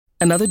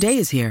Another day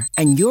is here,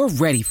 and you're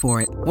ready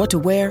for it. What to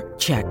wear?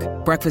 Check.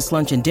 Breakfast,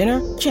 lunch, and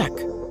dinner? Check.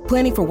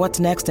 Planning for what's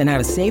next and how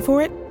to save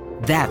for it?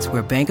 That's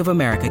where Bank of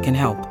America can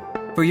help.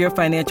 For your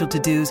financial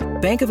to-dos,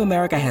 Bank of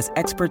America has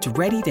experts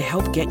ready to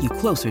help get you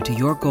closer to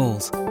your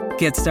goals.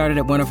 Get started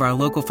at one of our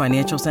local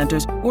financial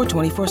centers or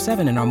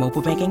 24/7 in our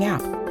mobile banking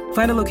app.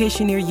 Find a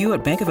location near you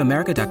at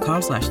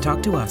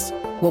bankofamerica.com/talktous.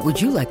 What would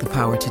you like the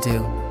power to do?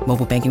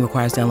 Mobile banking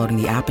requires downloading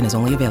the app and is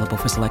only available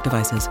for select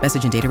devices.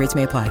 Message and data rates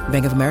may apply.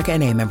 Bank of America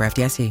N.A., member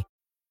FDIC.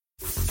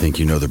 Think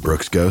you know the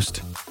Brooks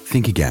Ghost?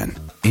 Think again.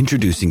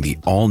 Introducing the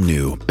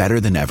all-new,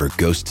 better-than-ever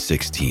Ghost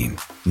 16.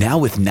 Now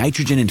with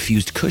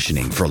nitrogen-infused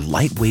cushioning for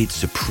lightweight,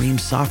 supreme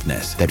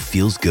softness that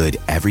feels good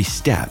every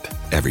step,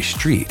 every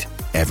street,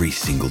 every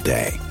single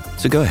day.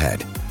 So go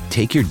ahead,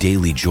 take your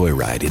daily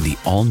joyride in the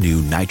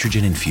all-new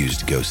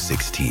nitrogen-infused Ghost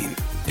 16.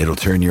 It'll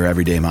turn your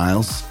everyday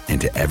miles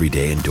into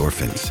everyday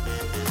endorphins.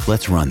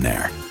 Let's run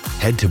there.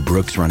 Head to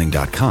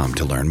brooksrunning.com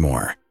to learn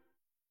more.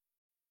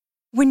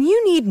 When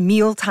you need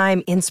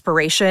mealtime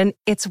inspiration,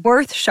 it's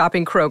worth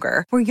shopping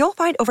Kroger, where you'll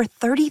find over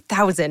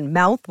 30,000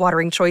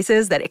 mouth-watering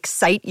choices that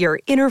excite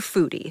your inner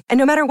foodie. And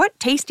no matter what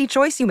tasty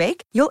choice you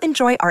make, you'll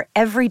enjoy our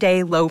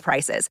everyday low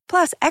prices,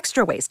 plus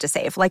extra ways to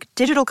save, like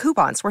digital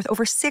coupons worth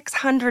over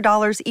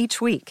 $600 each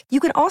week. You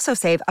can also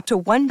save up to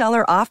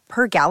 $1 off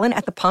per gallon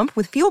at the pump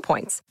with fuel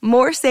points.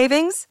 More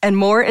savings and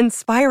more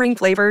inspiring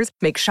flavors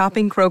make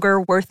shopping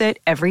Kroger worth it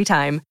every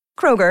time.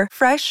 Kroger,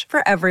 fresh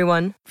for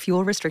everyone.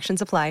 Fuel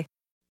restrictions apply.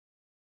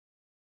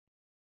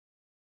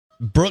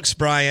 Brooks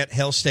Bryant,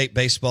 Hell State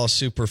baseball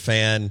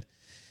superfan,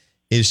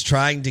 is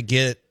trying to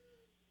get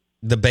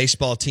the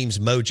baseball team's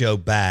mojo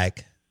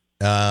back,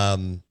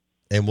 and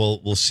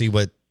we'll see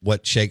what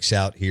shakes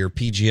out here.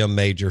 PGM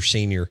major,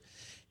 senior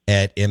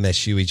at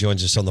MSU. He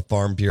joins us on the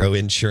Farm Bureau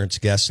Insurance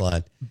guest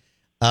line.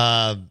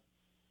 Let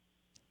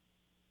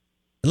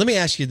me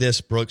ask you this,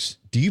 Brooks.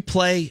 Do you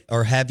play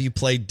or have you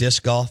played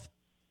disc golf?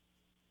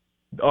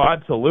 Oh,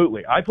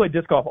 absolutely. I play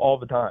disc golf all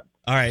the time.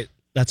 All right.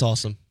 That's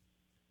awesome.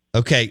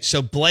 Okay,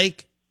 so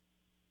Blake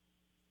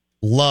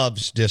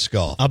loves disc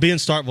golf. I'll be in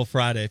Starkville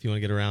Friday if you want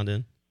to get around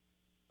in.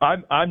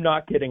 I'm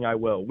not kidding. I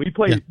will. We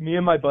played. Yeah. Me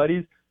and my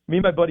buddies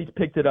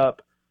picked it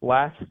up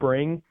last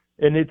spring,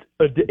 and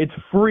it's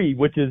free,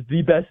 which is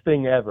the best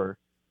thing ever.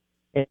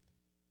 And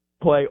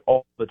play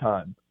all the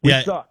time. We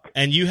suck.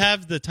 And you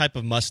have the type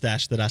of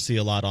mustache that I see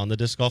a lot on the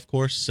disc golf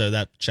course, so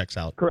that checks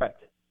out.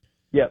 Correct.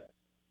 Yep.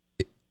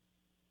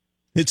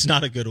 It's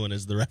not a good one,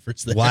 is the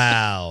reference there.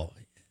 Wow.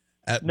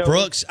 No,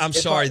 Brooks, I'm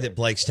sorry that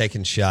Blake's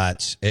taking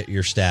shots at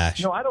your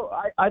stash. No, I don't.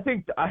 I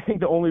think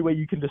the only way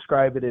you can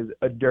describe it is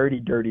a dirty,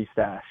 dirty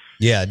stash.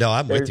 Yeah, no,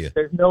 I'm with you.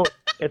 There's no.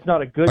 It's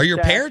not a good. Are your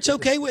stash. parents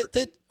okay with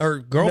it, or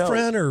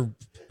girlfriend, or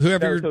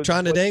whoever you're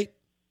trying to date?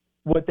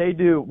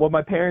 What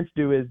my parents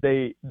do is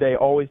they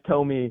always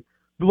tell me,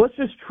 let's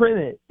just trim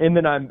it, and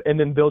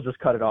then they'll just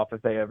cut it off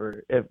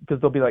because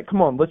they'll be like,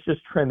 come on, let's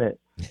just trim it,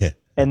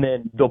 and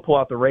then they'll pull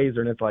out the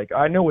razor, and it's like,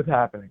 I know what's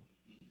happening.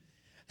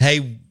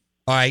 Hey.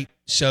 All right,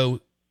 so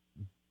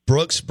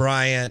Brooks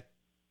Bryant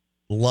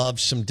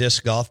loves some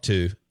disc golf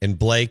too, and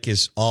Blake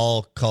is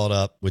all caught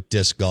up with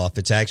disc golf.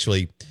 It's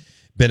actually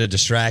been a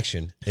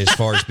distraction as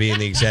far as being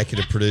the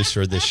executive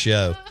producer of this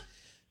show,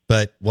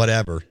 but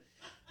whatever.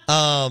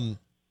 When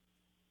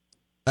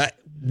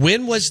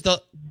was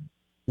the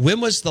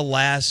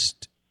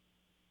last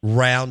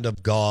round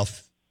of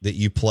golf that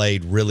you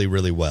played really,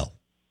 really well?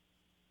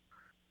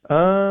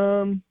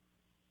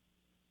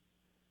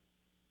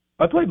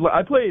 I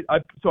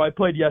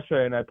played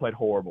yesterday and I played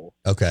horrible.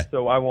 Okay.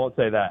 So I won't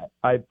say that.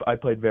 I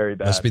played very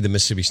bad. Must be the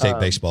Mississippi State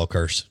baseball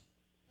curse.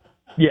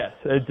 Yes,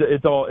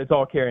 it's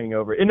all carrying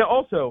over. And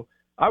also,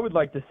 I would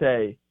like to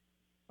say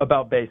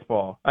about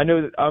baseball. I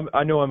know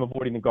I'm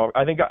avoiding the golf.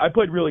 I think I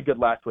played really good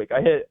last week.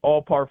 I hit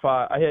all par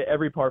five. I hit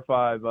every par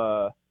five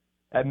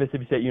at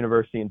Mississippi State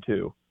University in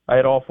 2. I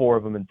hit all 4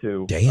 of them in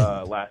 2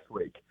 last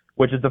week,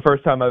 which is the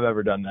first time I've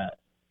ever done that.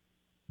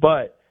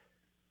 But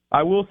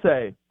I will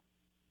say,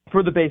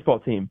 for the baseball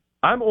team,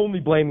 I'm only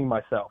blaming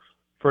myself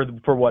for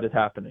what is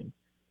happening.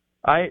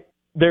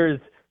 There's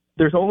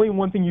only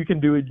one thing you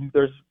can do.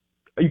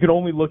 You can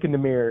only look in the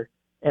mirror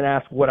and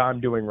ask what I'm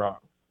doing wrong.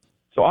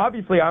 So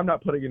obviously, I'm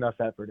not putting enough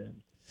effort in.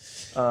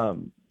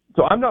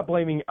 So I'm not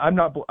going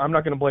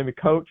to blame the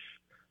coach.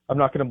 I'm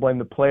not going to blame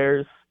the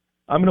players.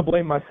 I'm going to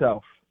blame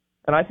myself.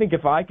 And I think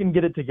if I can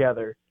get it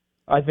together,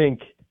 I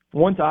think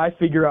once I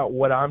figure out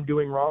what I'm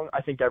doing wrong,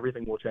 I think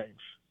everything will change.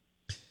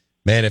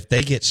 Man, if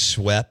they get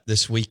swept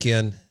this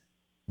weekend,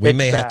 we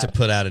may have to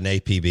put out an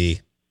APB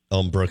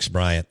on Brooks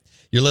Bryant.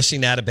 You're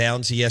listening to Out of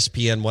Bounds,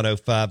 ESPN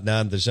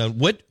 105.9 The Zone.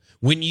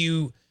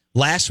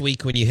 Last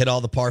week when you hit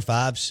all the par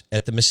fives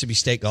at the Mississippi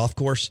State golf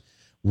course,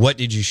 what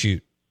did you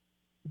shoot?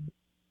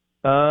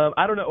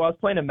 I don't know. I was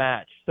playing a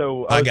match,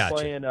 so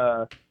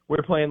we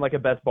were playing like a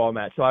best ball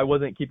match, so I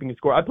wasn't keeping a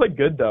score. I played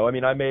good though. I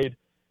mean,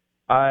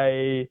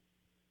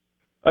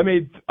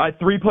 I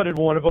three-putted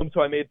one of them,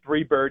 so I made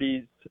 3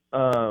 birdies.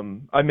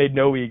 I made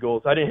no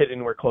eagles. I didn't hit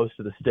anywhere close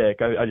to the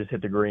stick. I just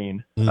hit the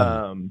green.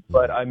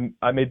 But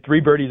I made 3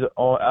 birdies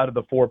all out of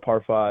the 4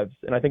 par 5s,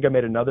 and I think I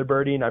made another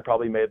birdie, and I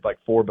probably made like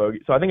 4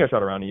 bogeys. So I think I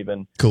shot around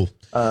even. Cool.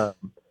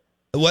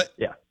 What?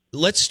 Yeah.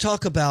 Let's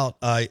talk about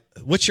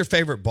what's your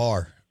favorite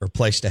bar or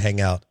place to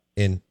hang out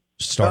in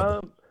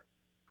Starkville?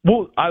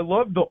 Well, I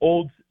love the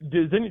old. Do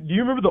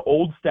you remember the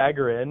old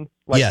Stagger Inn?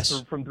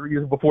 Yes. From 3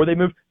 years before they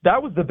moved.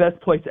 That was the best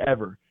place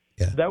ever.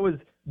 Yeah. That was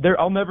there.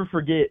 I'll never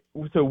forget.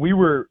 So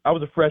I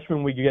was a freshman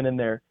when we get in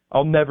there.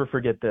 I'll never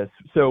forget this.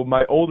 So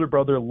my older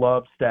brother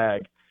loved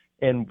Stag,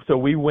 and so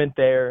we went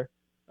there.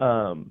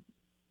 And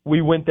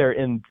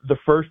the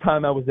first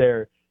time I was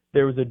there,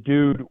 there was a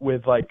dude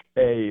with like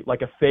a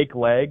fake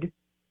leg,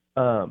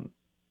 and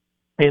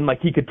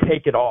like he could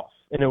take it off,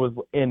 and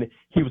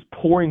he was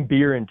pouring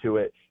beer into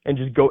it and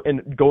just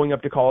going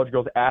up to college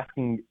girls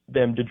asking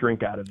them to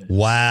drink out of it.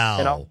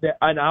 Wow.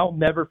 And I'll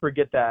never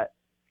forget that,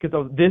 because I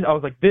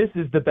was like, this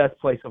is the best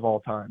place of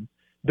all time.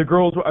 The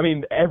girls,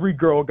 every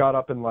girl got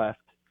up and left.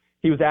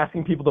 He was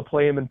asking people to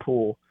play him in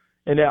pool,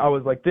 and I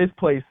was like, this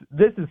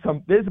is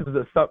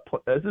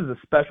a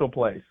special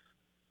place.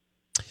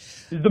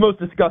 This is the most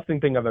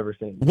disgusting thing I've ever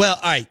seen. Well,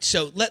 all right.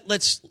 So let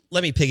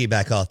me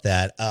piggyback off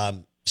that.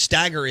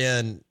 Stagger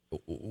Inn,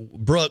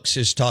 Brooks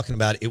is talking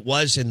about, it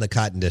was in the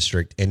Cotton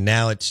District, and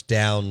now it's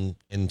down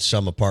in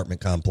some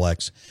apartment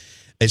complex.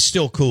 It's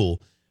still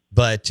cool,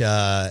 but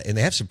and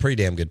they have some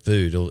pretty damn good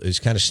food. It's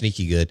kind of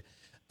sneaky good.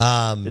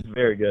 It's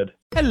very good.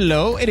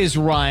 Hello, it is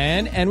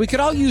Ryan, and we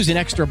could all use an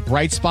extra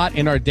bright spot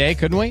in our day,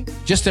 couldn't we?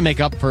 Just to make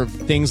up for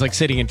things like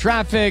sitting in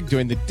traffic,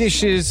 doing the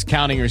dishes,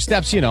 counting your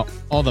steps,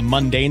 all the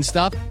mundane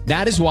stuff.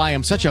 That is why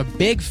I'm such a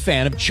big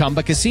fan of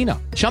Chumba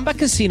Casino. Chumba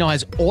Casino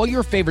has all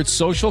your favorite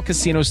social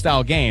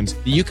casino-style games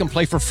that you can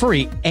play for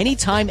free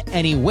anytime,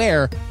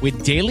 anywhere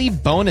with daily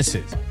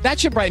bonuses. That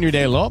should brighten your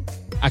day a little.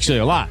 Actually,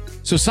 a lot.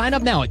 So sign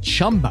up now at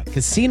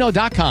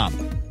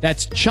ChumbaCasino.com.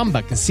 That's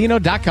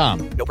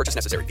ChumbaCasino.com. No purchase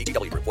necessary.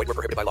 VGW Group. Void where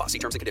prohibited by law. See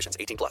terms and conditions.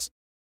 18+.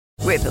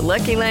 With the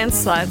Lucky Land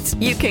Slots,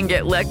 you can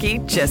get lucky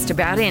just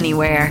about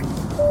anywhere.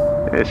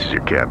 This is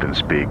your captain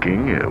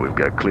speaking. We've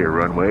got clear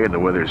runway and the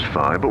weather's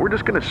fine, but we're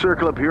just going to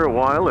circle up here a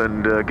while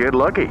and get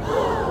lucky.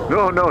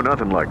 No,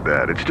 nothing like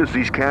that. It's just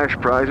these cash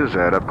prizes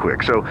add up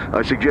quick. So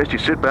I suggest you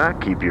sit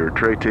back, keep your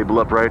tray table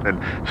upright,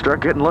 and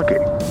start getting lucky.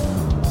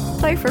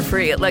 Play for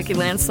free at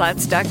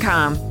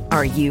LuckyLandSlots.com.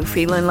 Are you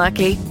feeling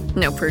lucky?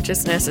 No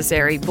purchase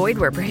necessary. Void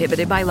where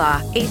prohibited by law.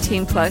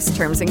 18+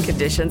 terms and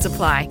conditions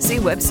apply. See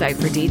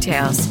website for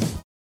details.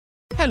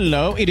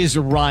 Hello, it is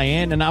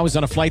Ryan, and I was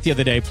on a flight the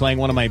other day playing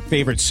one of my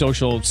favorite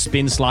social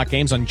spin slot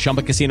games on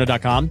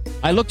ChumbaCasino.com.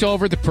 I looked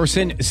over at the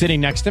person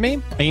sitting next to me,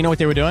 and you know what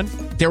they were doing?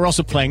 They were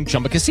also playing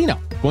Chumba Casino.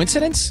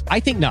 Coincidence?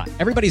 I think not.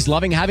 Everybody's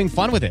loving having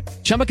fun with it.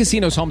 Chumba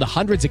Casino is home to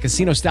hundreds of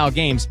casino-style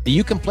games that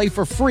you can play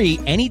for free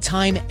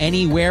anytime,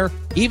 anywhere,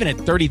 even at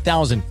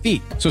 30,000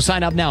 feet. So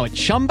sign up now at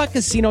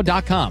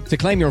ChumbaCasino.com to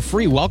claim your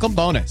free welcome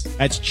bonus.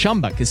 That's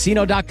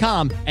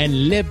ChumbaCasino.com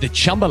and live the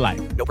Chumba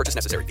life. No purchase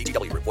necessary.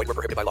 VGW Group. Void where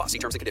prohibited by law. See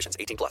terms and conditions.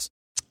 18+.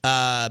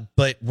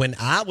 But when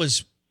I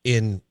was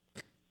in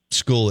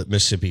school at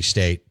Mississippi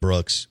State,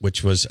 Brooks,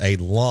 which was a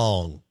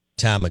long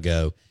time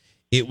ago,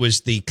 it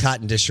was the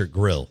Cotton District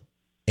Grill,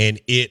 and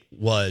it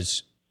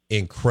was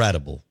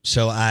incredible.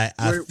 So where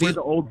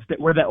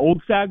that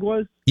old Stag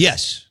was?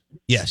 Yes.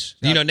 Yeah.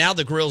 Now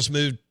the grill's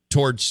moved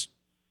towards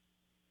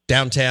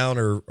downtown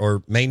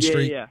or Main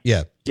Street.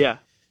 Yeah.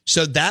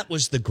 So that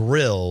was the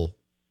grill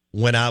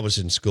when I was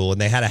in school, and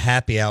they had a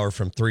happy hour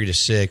from 3 to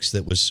 6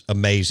 that was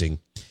amazing.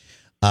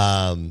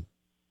 And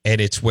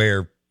it's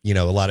where,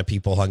 a lot of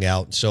people hung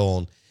out and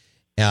so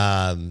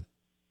on.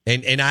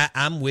 And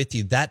I'm with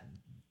you, that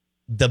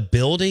the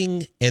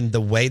building and the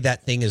way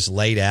that thing is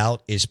laid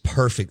out is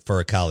perfect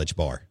for a college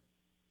bar.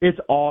 It's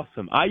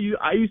awesome. I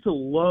used to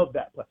love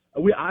that place.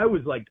 I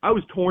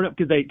was torn up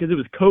because it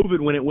was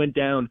COVID when it went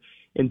down,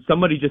 and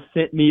somebody just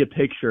sent me a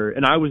picture,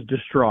 and I was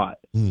distraught.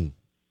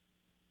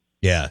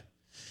 Yeah.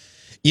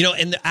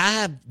 And I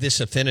have this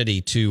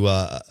affinity to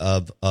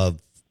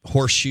of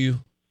horseshoe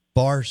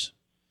bars.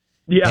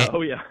 Yeah.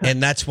 And,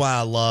 and that's why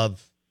I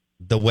love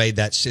the way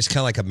it's kind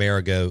of like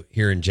Amerigo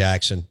here in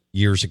Jackson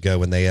years ago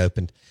when they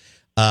opened.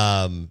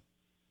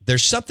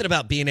 There's something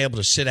about being able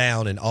to sit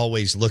down and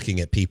always looking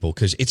at people,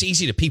 because it's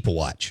easy to people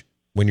watch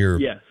when you're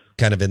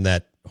kind of in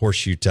that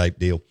horseshoe type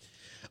deal.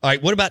 All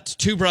right. What about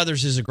Two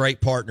Brothers is a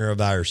great partner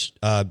of ours.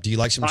 Do you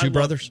like some Two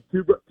Brothers?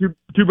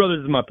 Two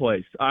Brothers is my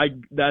place.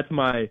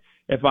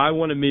 If I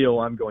want a meal,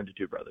 I'm going to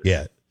Two Brothers.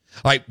 Yeah.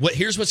 All right,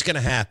 here's what's going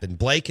to happen.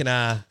 Blake and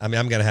I'm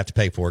going to have to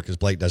pay for it because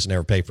Blake doesn't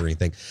ever pay for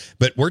anything.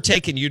 But we're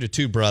taking you to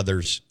Two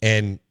Brothers,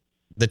 and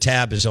the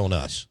tab is on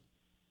us.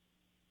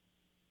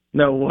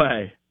 No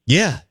way.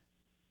 Yeah.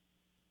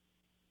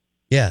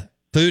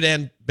 Food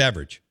and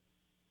beverage.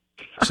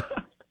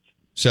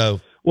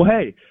 So. Well,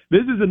 hey,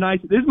 this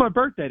is my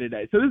birthday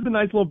today, so this is a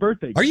nice little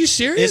birthday gift. Are you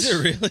serious? Is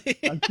it really?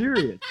 I'm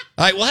serious.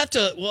 All right, we'll have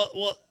to.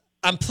 Well,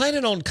 I'm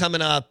planning on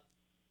coming up.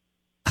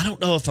 I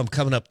don't know if I'm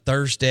coming up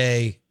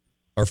Thursday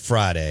or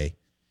Friday.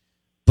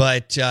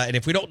 But and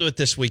if we don't do it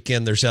this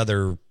weekend, there's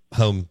other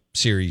home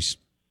series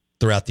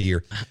throughout the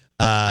year.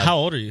 How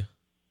old are you?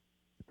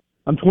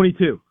 I'm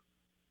 22.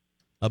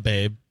 A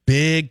babe.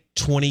 Big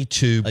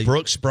 22.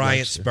 Brooks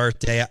Bryant's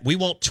birthday. We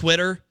want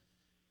Twitter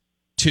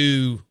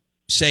to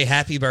say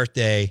happy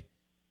birthday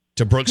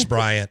to Brooks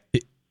Bryant.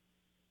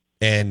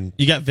 And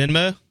you got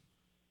Venmo?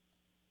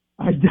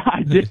 I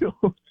do.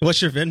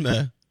 What's your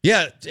Venmo?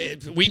 Yeah,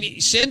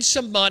 send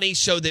some money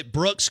so that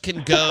Brooks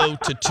can go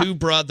to Two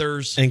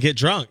Brothers and get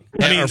drunk.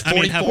 Or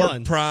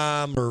 44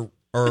 Prime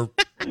or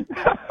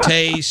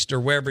Taste or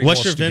wherever he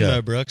What's wants to your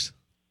go. Venmo, Brooks?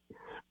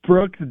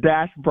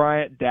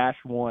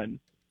 Brooks-Bryant-1.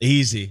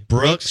 Easy.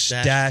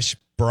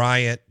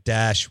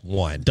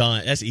 Brooks-Bryant-1.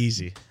 Done. That's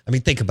easy. I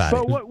mean, think about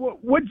it.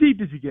 But what Jeep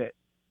did you get?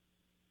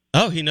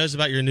 Oh, he knows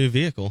about your new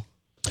vehicle.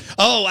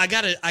 Oh, I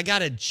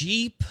got a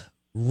Jeep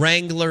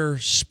Wrangler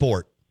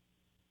Sport.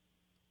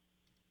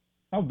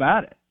 How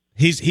about it?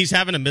 He's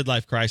having a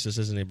midlife crisis,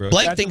 isn't he, Brooks?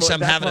 Blake thinks I'm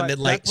having a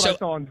midlife. That's what I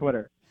saw on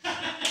Twitter.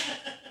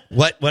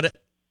 What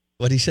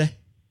did he say?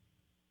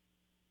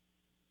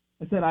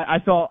 I said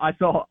I saw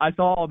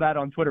all that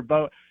on Twitter.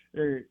 But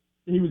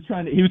he was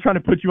trying to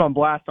put you on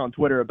blast on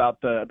Twitter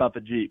about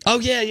the Jeep. Oh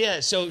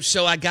yeah. So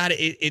I got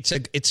it.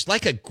 It's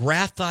like a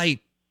graphite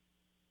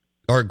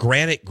or a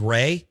granite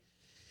gray,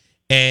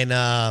 and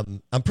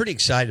I'm pretty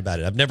excited about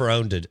it. I've never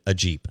owned a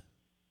Jeep.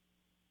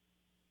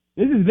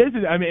 This is.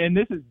 I mean, and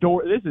this is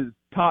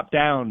top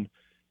down,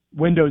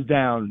 windows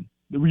down.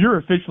 You're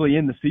officially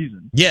in the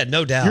season. Yeah,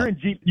 no doubt.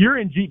 You're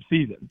in Jeep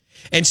season.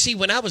 And see,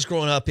 when I was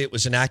growing up, it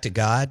was an act of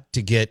God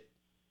to get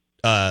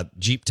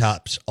Jeep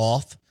tops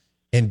off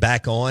and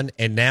back on,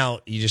 and now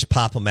you just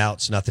pop them out.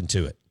 It's nothing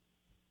to it.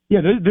 Yeah,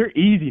 they're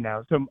easy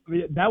now. So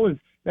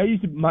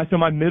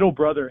my middle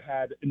brother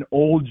had an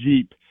old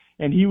Jeep,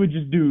 and he would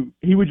just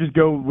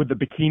go with the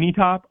bikini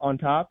top on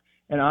top.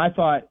 And I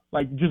thought,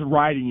 like, just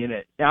riding in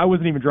it. I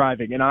wasn't even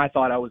driving, and I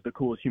thought I was the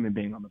coolest human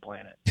being on the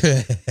planet.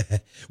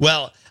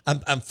 Well,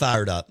 I'm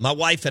fired up. My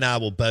wife and I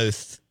will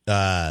both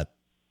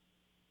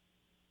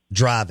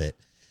drive it,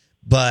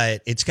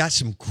 but it's got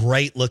some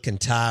great-looking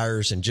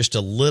tires and just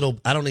a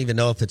little – I don't even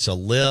know if it's a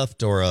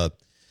lift or a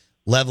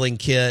leveling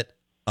kit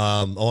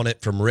on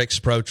it from Rick's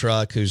Pro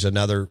Truck, who's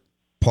another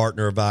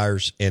partner of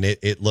ours, and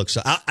it looks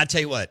 – I tell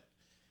you what,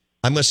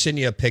 I'm going to send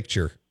you a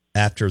picture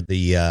after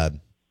the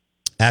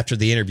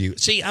interview.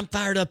 See, I'm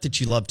fired up that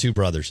you love Two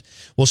Brothers.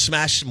 We'll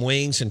smash some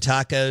wings and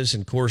tacos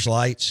and Coors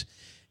Lights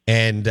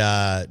and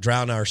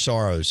drown our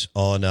sorrows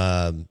on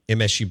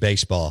MSU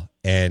baseball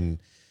and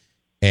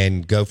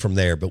go from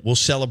there. But we'll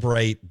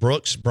celebrate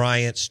Brooks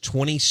Bryant's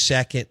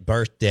 22nd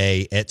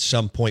birthday at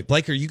some point.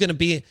 Blake, are you going to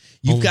be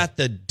 – you've got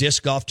the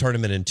disc golf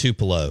tournament in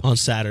Tupelo. On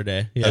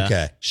Saturday. Yeah.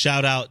 Okay.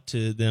 Shout out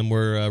to them.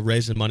 We're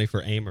raising money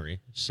for Amory.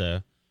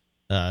 So –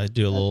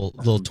 do a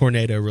little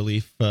tornado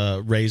relief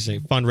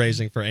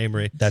fundraising for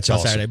Amory. That's on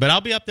awesome. Saturday. But I'll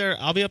be up there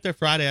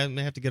Friday. I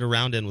may have to get a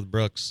round in with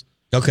Brooks.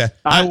 Okay.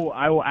 I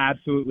will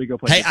absolutely go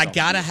play. Hey, I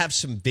gotta have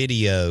some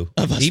video,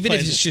 even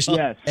if it's just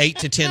 8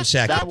 to 10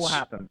 seconds. That will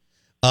happen.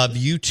 Of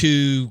you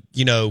two,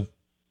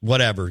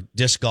 whatever,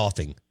 disc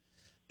golfing.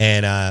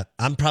 And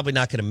I'm probably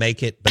not going to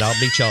make it, but I'll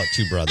meet y'all at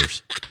Two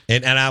Brothers.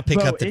 And I'll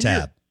pick up the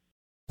tab.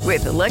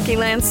 With the Lucky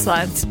Land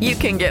Slots, you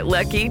can get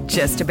lucky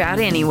just about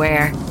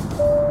anywhere.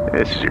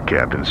 This is your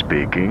captain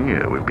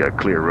speaking. We've got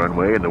clear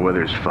runway and the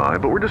weather's fine,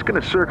 but we're just going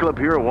to circle up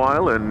here a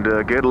while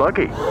and get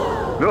lucky.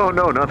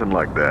 No, nothing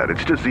like that.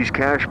 It's just these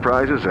cash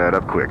prizes add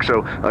up quick.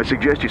 So I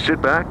suggest you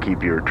sit back,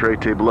 keep your tray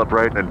table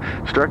upright, and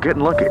start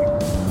getting lucky.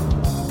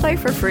 Play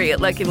for free at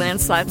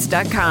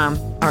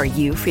LuckyLandSlots.com. Are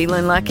you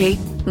feeling lucky?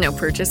 No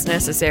purchase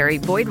necessary.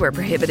 Void where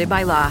prohibited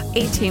by law.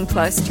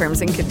 18+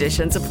 terms and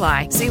conditions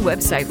apply. See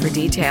website for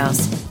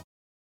details.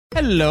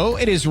 Hello,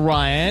 it is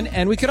Ryan,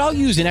 and we could all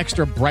use an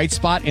extra bright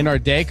spot in our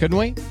day, couldn't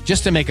we?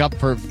 Just to make up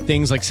for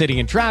things like sitting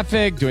in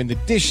traffic, doing the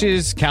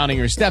dishes, counting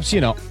your steps,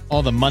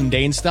 all the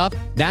mundane stuff.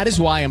 That is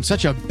why I'm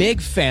such a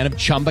big fan of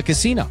Chumba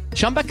Casino.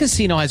 Chumba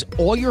Casino has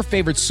all your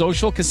favorite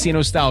social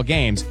casino-style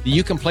games that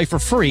you can play for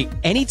free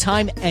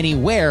anytime,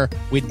 anywhere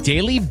with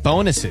daily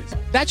bonuses.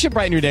 That should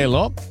brighten your day a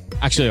little.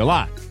 Actually, a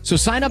lot. So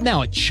sign up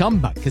now at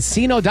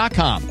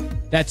ChumbaCasino.com.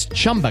 That's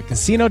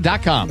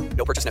ChumbaCasino.com.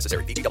 No purchase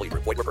necessary. VGW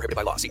Group. Void where prohibited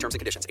by law. See terms and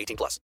conditions.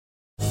 18+.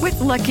 With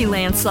Lucky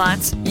Land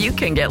Slots, you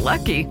can get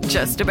lucky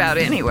just about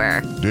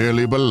anywhere.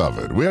 Dearly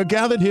beloved, we are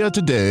gathered here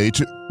today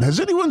to...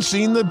 Has anyone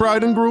seen the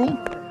bride and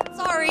groom?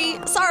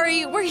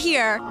 Sorry, we're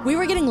here. We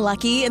were getting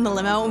lucky in the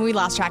limo and we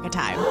lost track of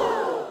time.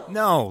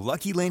 No,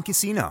 Lucky Land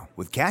Casino.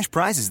 With cash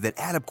prizes that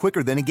add up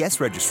quicker than a guest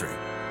registry.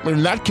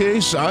 In that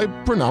case, I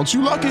pronounce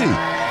you lucky.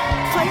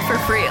 Play for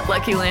free at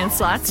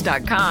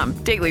LuckyLandSlots.com.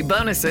 Daily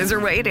bonuses are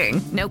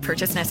waiting. No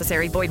purchase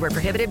necessary. Void where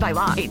prohibited by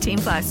law.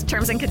 18+.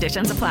 Terms and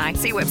conditions apply.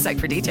 See website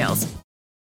for details.